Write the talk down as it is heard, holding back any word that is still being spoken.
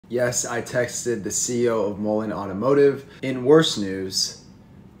Yes, I texted the CEO of Mullen Automotive. In worse news,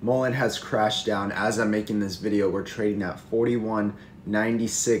 Mullen has crashed down. As I'm making this video, we're trading at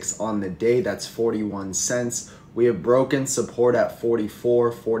 41.96 on the day. That's 41 cents. We have broken support at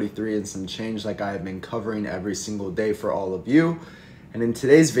 44, 43 and some change, like I have been covering every single day for all of you. And in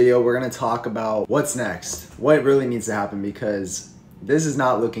today's video, we're gonna talk about what's next, what really needs to happen, because this is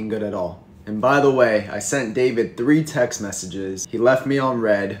not looking good at all. And by the way, I sent David 3 text messages. He left me on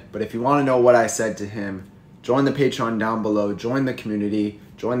red, but if you want to know what I said to him, join the Patreon down below, join the community,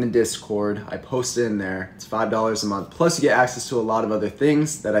 join the Discord. I posted in there. It's $5 a month. Plus you get access to a lot of other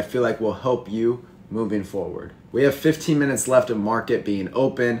things that I feel like will help you moving forward. We have 15 minutes left of market being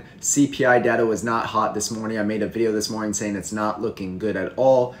open. CPI data was not hot this morning. I made a video this morning saying it's not looking good at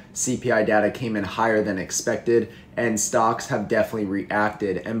all. CPI data came in higher than expected and stocks have definitely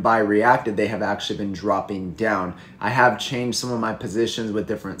reacted. And by reacted, they have actually been dropping down. I have changed some of my positions with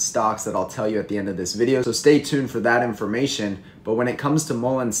different stocks that I'll tell you at the end of this video. So stay tuned for that information. But when it comes to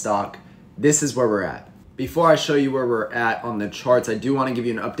Mullen stock, this is where we're at. Before I show you where we're at on the charts, I do want to give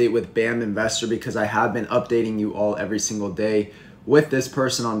you an update with BAM Investor because I have been updating you all every single day with this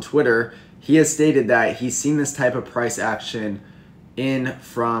person on Twitter. He has stated that he's seen this type of price action in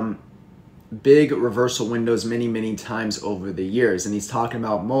from big reversal windows many times over the years, and he's talking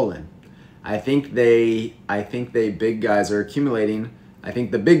about Mullen. I think the big guys are accumulating. I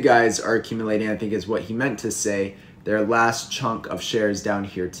think the big guys are accumulating, I think is what he meant to say, their last chunk of shares down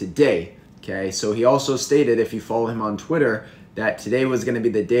here today. Okay, so he also stated, if you follow him on Twitter, that today was going to be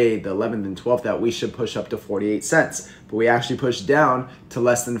the day, the 11th and 12th, that we should push up to 48 cents. But we actually pushed down to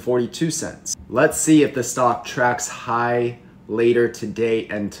less than 42 cents. Let's see if the stock tracks high later today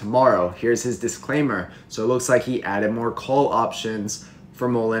and tomorrow. Here's his disclaimer. So it looks like he added more call options for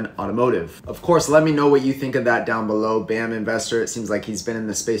Mullen Automotive. Of course, let me know what you think of that down below. BAM Investor, it seems like he's been in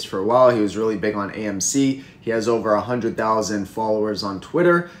the space for a while. He was really big on AMC. He has over 100,000 followers on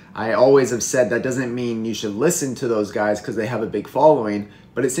Twitter. I always have said that doesn't mean you should listen to those guys because they have a big following,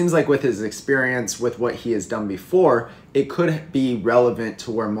 but it seems like with his experience, with what he has done before, it could be relevant to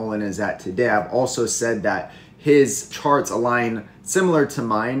where Mullen is at today. I've also said that his charts align similar to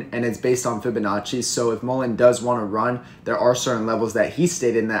mine, and it's based on Fibonacci. So if Mullen does want to run, there are certain levels that he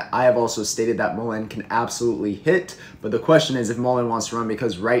stated and that I have also stated that Mullen can absolutely hit. But the question is if Mullen wants to run,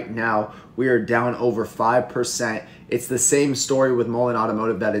 because right now we are down over 5%. It's the same story with Mullen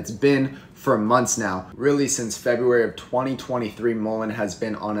Automotive that it's been for months now. Really, since February of 2023, Mullen has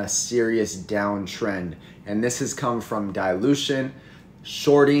been on a serious downtrend. And this has come from dilution,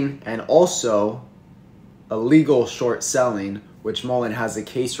 shorting, and also illegal short selling, which Mullen has a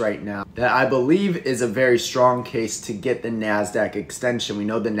case right now that I believe is a very strong case to get the NASDAQ extension. We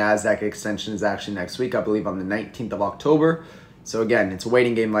know the NASDAQ extension is actually next week, I believe on the 19th of October. So again, it's a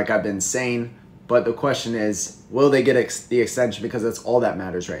waiting game like I've been saying, but the question is, will they get the extension, because that's all that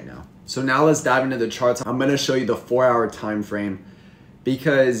matters right now. So now let's dive into the charts. I'm gonna show you the 4-hour time frame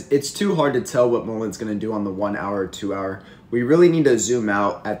because it's too hard to tell what Mullen's gonna do on the 1 hour or 2 hour. We really need to zoom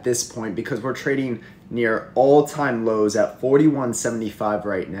out at this point because we're trading near all-time lows at 41.75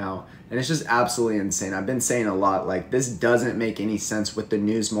 right now. And it's just absolutely insane. I've been saying a lot, like this doesn't make any sense with the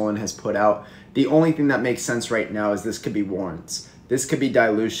news Mullen has put out. The only thing that makes sense right now is this could be warrants. This could be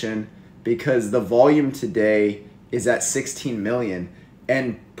dilution because the volume today is at 16 million.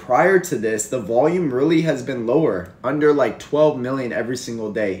 And prior to this, the volume really has been lower, under like 12 million every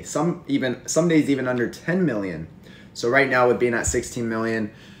single day. Some days even under 10 million. So right now with being at 16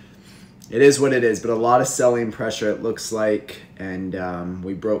 million, it is what it is, but a lot of selling pressure it looks like, and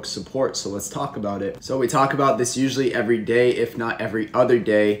we broke support, so let's talk about it. So we talk about this usually every day, if not every other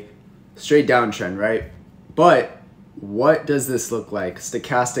day, straight downtrend, right? But what does this look like?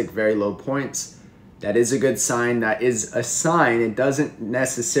 Stochastic very low points. That is a good sign. That is a sign. It doesn't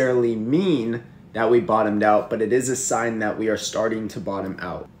necessarily mean that we bottomed out, but it is a sign that we are starting to bottom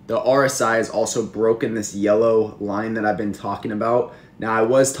out. The RSI has also broken this yellow line that I've been talking about. Now I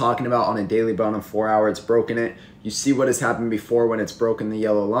was talking about on a daily, but on a 4 hour, it's broken it. You see what has happened before when it's broken the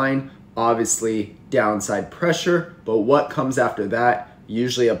yellow line, obviously downside pressure, but what comes after that?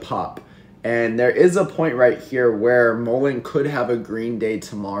 Usually a pop. And there is a point right here where Mullen could have a green day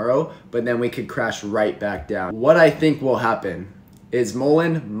tomorrow, but then we could crash right back down. What I think will happen is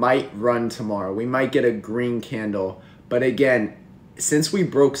Mullen might run tomorrow. We might get a green candle, but again, since we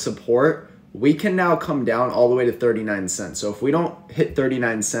broke support, we can now come down all the way to 39 cents. So if we don't hit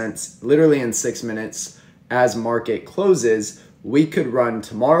 39 cents, literally in 6 minutes as market closes, we could run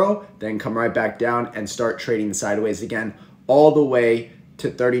tomorrow, then come right back down and start trading sideways again, all the way to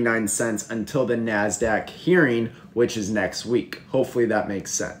 39 cents until the NASDAQ hearing, which is next week. Hopefully that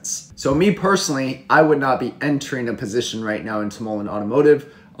makes sense. So me personally, I would not be entering a position right now into Mullen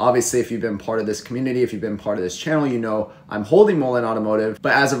Automotive. Obviously, if you've been part of this community, if you've been part of this channel, you know I'm holding Mullen Automotive,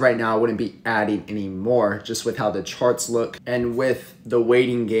 but as of right now, I wouldn't be adding any more just with how the charts look and with the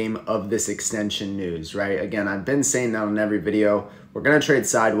waiting game of this extension news, right? Again, I've been saying that on every video. We're gonna trade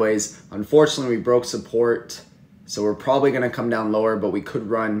sideways. Unfortunately, we broke support, so we're probably gonna come down lower, but we could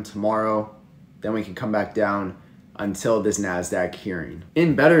run tomorrow, then we can come back down until this NASDAQ hearing.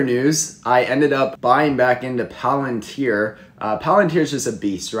 In better news, I ended up buying back into Palantir. Palantir is just a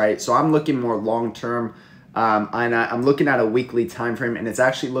beast, right? So I'm looking more long-term, and I'm looking at a weekly time frame, and it's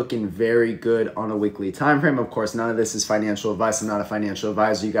actually looking very good on a weekly time frame. Of course, none of this is financial advice. I'm not a financial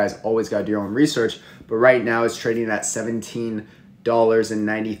advisor. You guys always got to do your own research, but right now it's trading at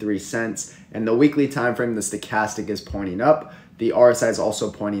 $17.93, and the weekly time frame, the stochastic is pointing up. The RSI is also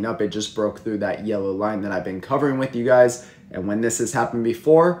pointing up. It just broke through that yellow line that I've been covering with you guys. And when this has happened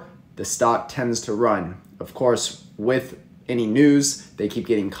before, the stock tends to run. Of course, with any news, they keep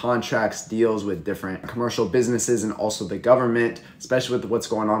getting contracts, deals with different commercial businesses and also the government, especially with what's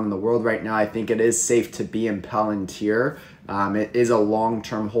going on in the world right now. I think it is safe to be in Palantir. It is a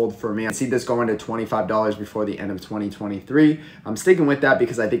long-term hold for me. I see this going to $25 before the end of 2023. I'm sticking with that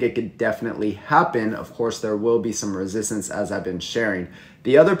because I think it could definitely happen. Of course, there will be some resistance as I've been sharing.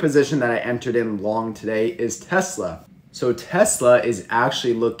 The other position that I entered in long today is Tesla. So Tesla is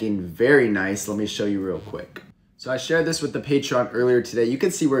actually looking very nice. Let me show you real quick. So I shared this with the Patreon earlier today. You can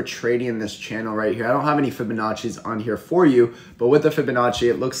see we're trading in this channel right here. I don't have any Fibonacci's on here for you, but with the Fibonacci,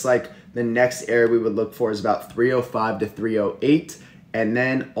 it looks like the next area we would look for is about 305 to 308, and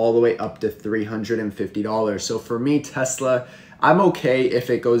then all the way up to $350. So for me, Tesla, I'm okay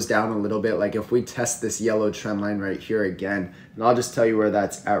if it goes down a little bit. Like if we test this yellow trend line right here again, and I'll just tell you where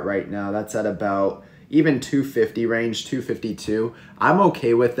that's at right now. That's at about even 250 range, 252. I'm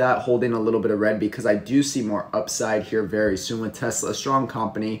okay with that, holding a little bit of red because I do see more upside here very soon with Tesla. A strong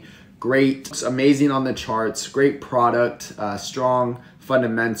company, great, it's amazing on the charts, great product, strong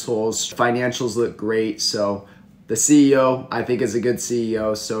fundamentals, financials look great. So the CEO, I think, is a good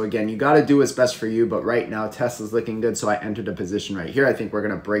CEO. So again, you got to do what's best for you. But right now, Tesla's looking good. So I entered a position right here. I think we're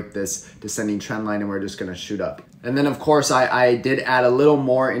going to break this descending trend line and we're just going to shoot up. And then, of course, I did add a little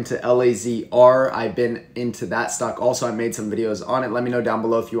more into LAZR. I've been into that stock. Also, I made some videos on it. Let me know down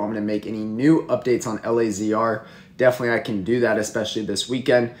below if you want me to make any new updates on LAZR. Definitely, I can do that, especially this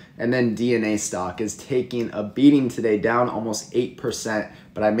weekend. And then DNA stock is taking a beating today, down almost 8%.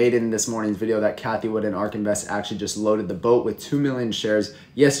 But I made it in this morning's video that Kathy Wood and ARK Invest actually just loaded the boat with 2 million shares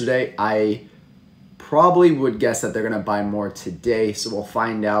yesterday. I probably would guess that they're going to buy more today. So we'll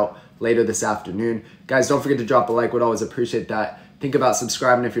find out later this afternoon. Guys, don't forget to drop a like. Would always appreciate that. Think about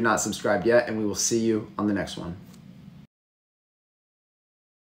subscribing if you're not subscribed yet. And we will see you on the next one.